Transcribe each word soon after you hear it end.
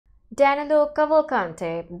Danilo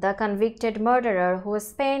Cavalcante, the convicted murderer who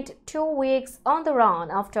spent 2 weeks on the run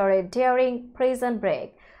after a daring prison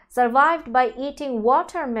break, survived by eating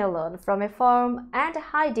watermelon from a farm and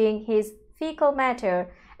hiding his fecal matter,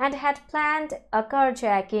 and had planned a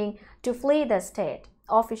carjacking to flee the state,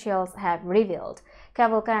 officials have revealed.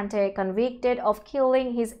 Cavalcante, convicted of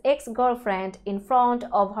killing his ex-girlfriend in front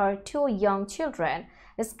of her two young children,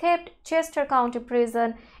 escaped Chester County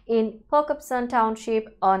Prison in Pocopson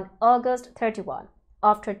Township on August 31.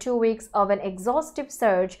 After 2 weeks of an exhaustive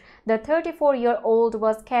search, the 34-year-old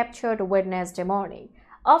was captured Wednesday morning.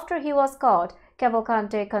 After he was caught,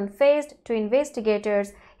 Cavalcante confessed to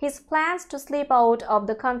investigators his plans to slip out of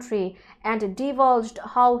the country and divulged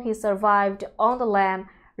how he survived on the lam.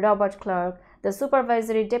 Robert Clark, the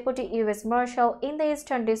supervisory deputy U.S. Marshal in the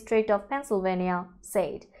Eastern District of Pennsylvania,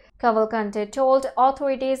 said. Cavalcante told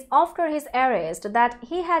authorities after his arrest that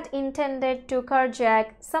he had intended to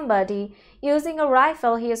carjack somebody using a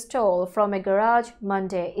rifle he stole from a garage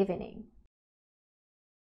Monday evening.